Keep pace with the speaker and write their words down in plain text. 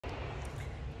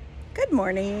Good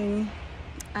morning.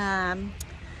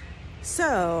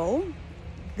 So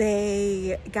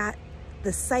they got the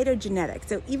cytogenetics.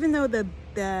 So even though the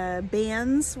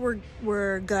bands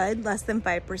were good, less than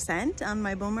 5% on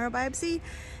my bone marrow biopsy,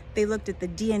 they looked at the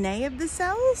DNA of the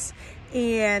cells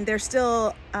and they're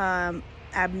still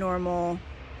abnormal.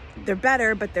 They're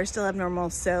better, but they're still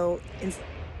abnormal. So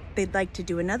they'd like to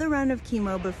do another round of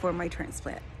chemo before my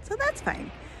transplant. So that's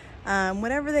fine.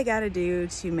 Whatever they got to do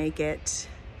to make it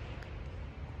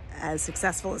as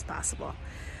successful as possible.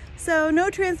 So no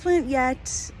transplant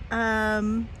yet.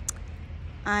 I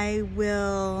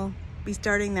will be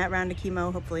starting that round of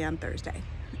chemo hopefully on Thursday,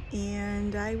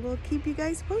 and I will keep you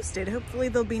guys posted. Hopefully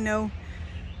there'll be no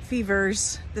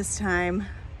fevers this time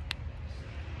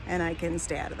and I can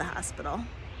stay out of the hospital.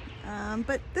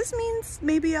 But this means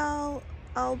maybe I'll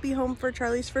be home for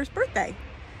Charlie's first birthday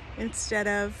instead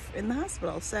of in the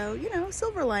hospital. So, you know,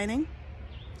 silver lining.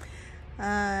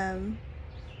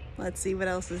 Let's see what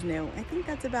else is new. I think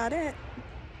that's about it.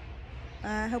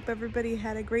 I hope everybody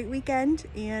had a great weekend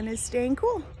and is staying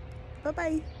cool.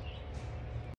 Bye-bye.